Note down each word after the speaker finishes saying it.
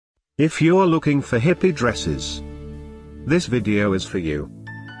If you're looking for hippie dresses, this video is for you.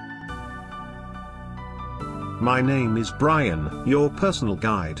 My name is Brian, your personal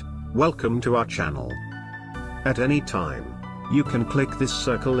guide. Welcome to our channel. At any time, you can click this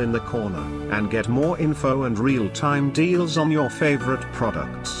circle in the corner and get more info and real-time deals on your favorite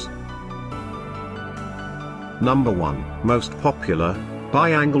products. Number 1, most popular,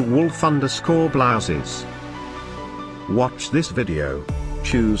 by Anglewolf_blouses. Watch this video.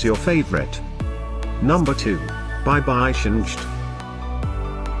 Choose your favorite. Number 2, by BaiShengGT.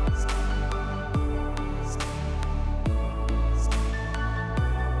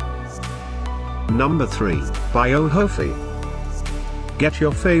 Number 3, by ohofy. Get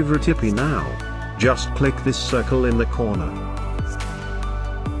your favorite hippie now. Just click this circle in the corner.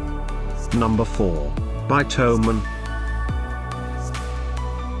 Number 4, by Toamen.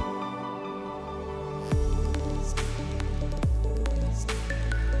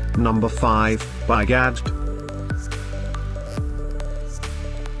 Number 5, by Gaddrt.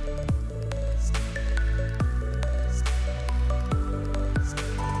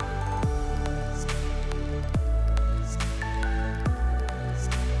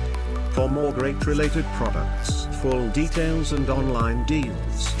 For more great related products, full details and online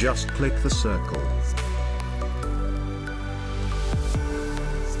deals, just click the circle.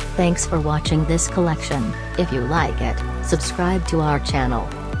 Thanks for watching this collection. If you like it, subscribe to our channel.